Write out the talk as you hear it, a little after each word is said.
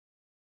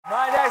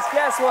My next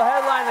guest will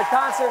headline the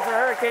concert for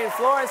Hurricane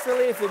Florence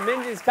relief at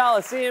Minges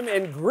Coliseum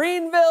in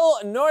Greenville,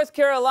 North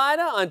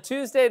Carolina on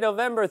Tuesday,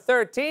 November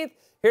 13th.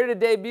 Here to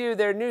debut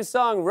their new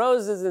song,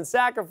 Roses and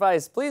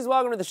Sacrifice. Please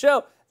welcome to the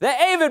show, the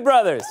Avett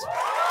Brothers.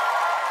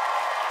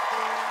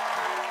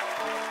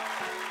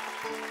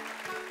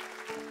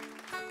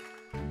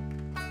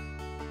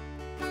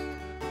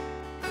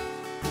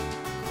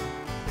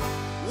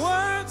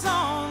 Words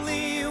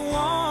only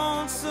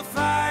won't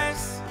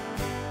suffice.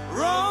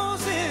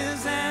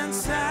 Roses and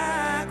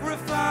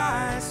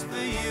sacrifice for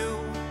you.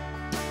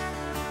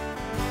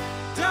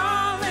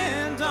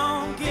 Darling,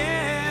 don't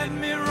get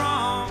me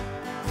wrong.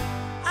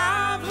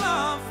 I've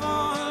loved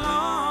for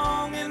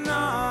long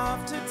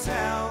enough to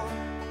tell.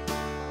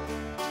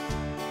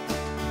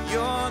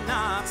 You're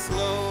not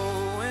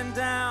slowing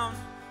down,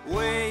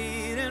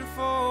 waiting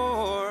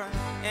for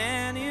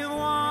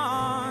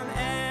anyone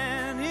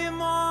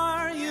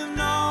anymore. You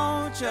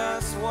know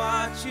just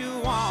what you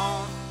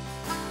want.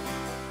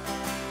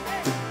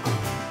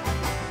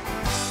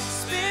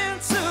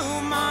 Spend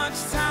too much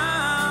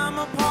time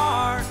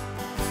apart.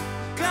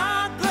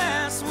 God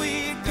bless,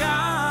 we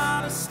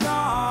gotta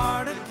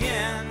start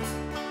again.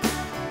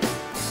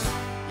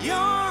 Your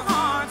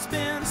heart's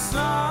been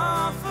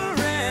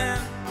suffering.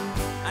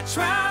 I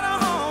try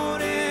to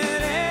hold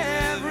it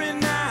every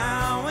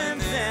now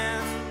and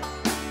then.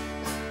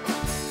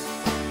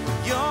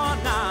 You're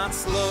not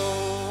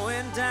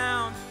slowing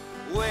down,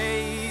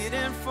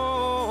 waiting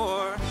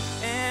for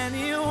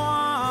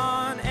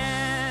anyone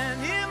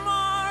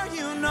anymore.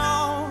 You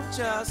know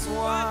just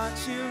what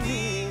you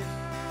need.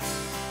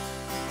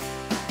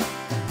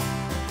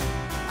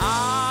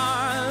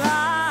 Our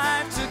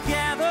life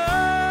together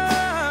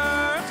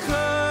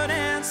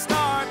couldn't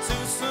start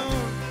too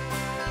soon,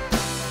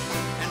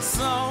 and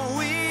so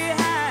we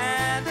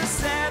had to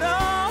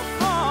settle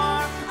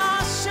for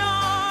a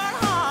short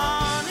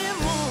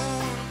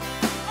honeymoon.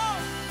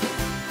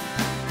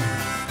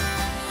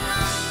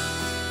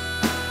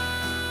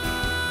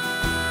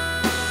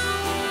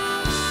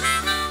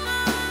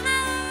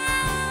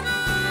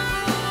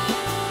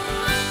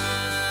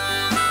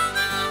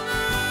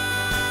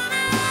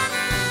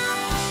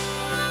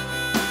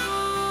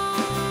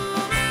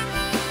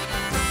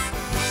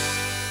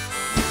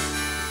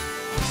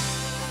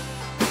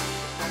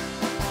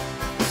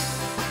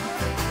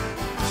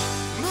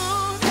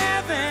 Move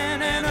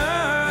heaven and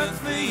earth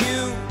for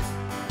you.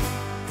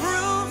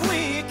 Prove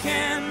we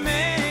can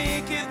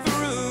make it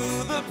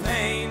through the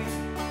pain.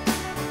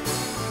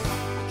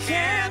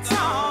 Can't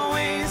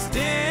always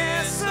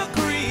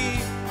disagree.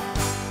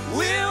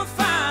 We'll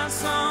find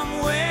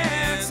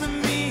somewhere to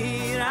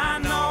meet, I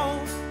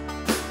know.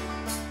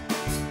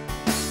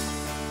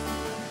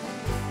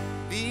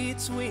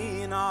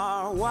 Between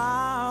our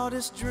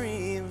wildest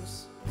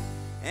dreams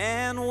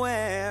and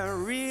where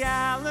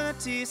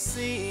reality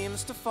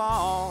seems to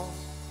fall,